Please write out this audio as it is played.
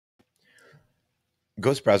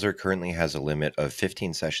Ghost Browser currently has a limit of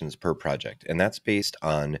 15 sessions per project, and that's based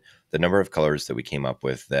on the number of colors that we came up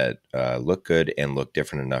with that look good and look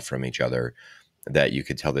different enough from each other that you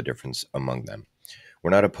could tell the difference among them. We're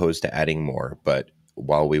not opposed to adding more, but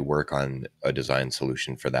while we work on a design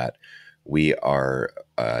solution for that, we are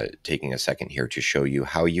taking a second here to show you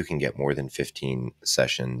how you can get more than 15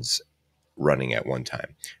 sessions running at one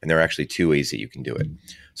time. And there are actually two ways that you can do it.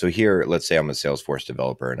 So here, let's say I'm a Salesforce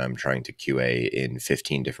developer and I'm trying to QA in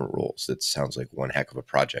 15 different roles. That sounds like one heck of a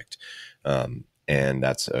project. And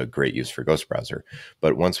that's a great use for Ghost Browser.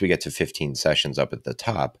 But once we get to 15 sessions up at the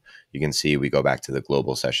top, you can see we go back to the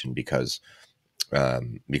global session because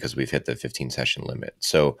we've hit the 15 session limit.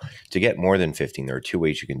 So to get more than 15, there are two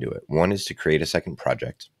ways you can do it. One is to create a second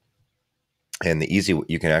project. And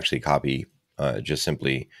you can actually copy, just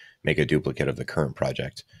simply make a duplicate of the current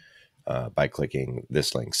project by clicking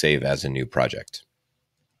this link, save as a new project.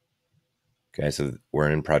 Okay, so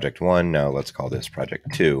we're in project 1. Now let's call this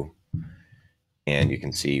project 2. And you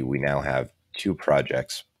can see we now have two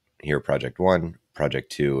projects here, project 1,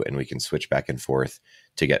 project 2, and we can switch back and forth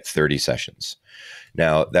to get 30 sessions.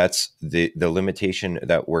 Now that's the limitation.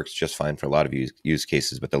 That works just fine for a lot of use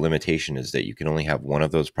cases, but the limitation is that you can only have one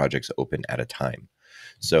of those projects open at a time.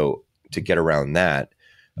 So to get around that,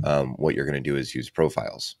 what you're going to do is use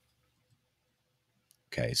profiles.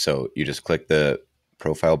 Okay, so you just click the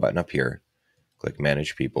profile button up here, click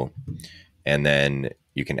manage people, and then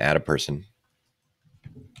you can add a person.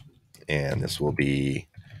 And this will be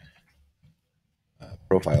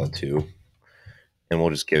profile 2. And we'll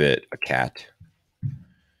just give it a cat.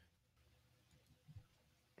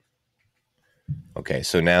 Okay,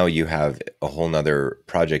 so now you have a whole nother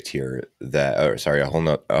project here a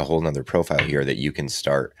whole nother profile here that you can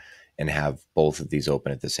start and have both of these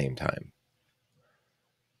open at the same time.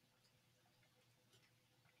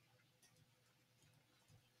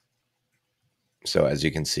 So as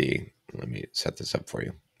you can see, let me set this up for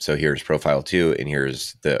you. So here's profile 2, and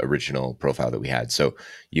here's the original profile that we had. So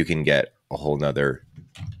you can get a whole nother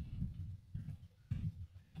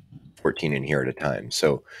 14 in here at a time.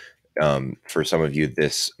 So for some of you,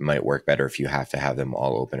 this might work better if you have to have them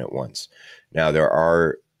all open at once. Now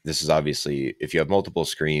this is obviously, if you have multiple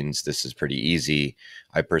screens, this is pretty easy.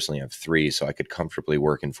 I personally have 3, so I could comfortably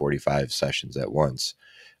work in 45 sessions at once.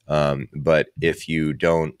 But if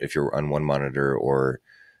you're on one monitor, or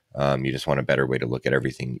you just want a better way to look at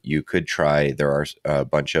everything, you could try, there are a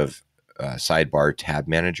bunch of sidebar tab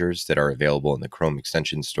managers that are available in the Chrome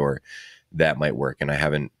extension store that might work. And I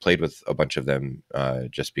haven't played with a bunch of them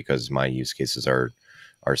just because my use cases are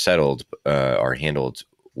handled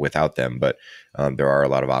without them. But there are a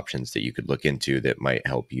lot of options that you could look into that might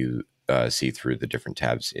help you see through the different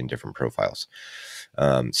tabs in different profiles.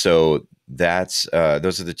 So those are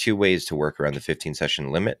the two ways to work around the 15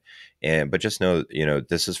 session limit. But just know,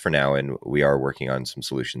 this is for now, and we are working on some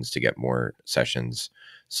solutions to get more sessions.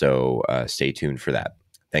 So stay tuned for that.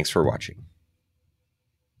 Thanks for watching.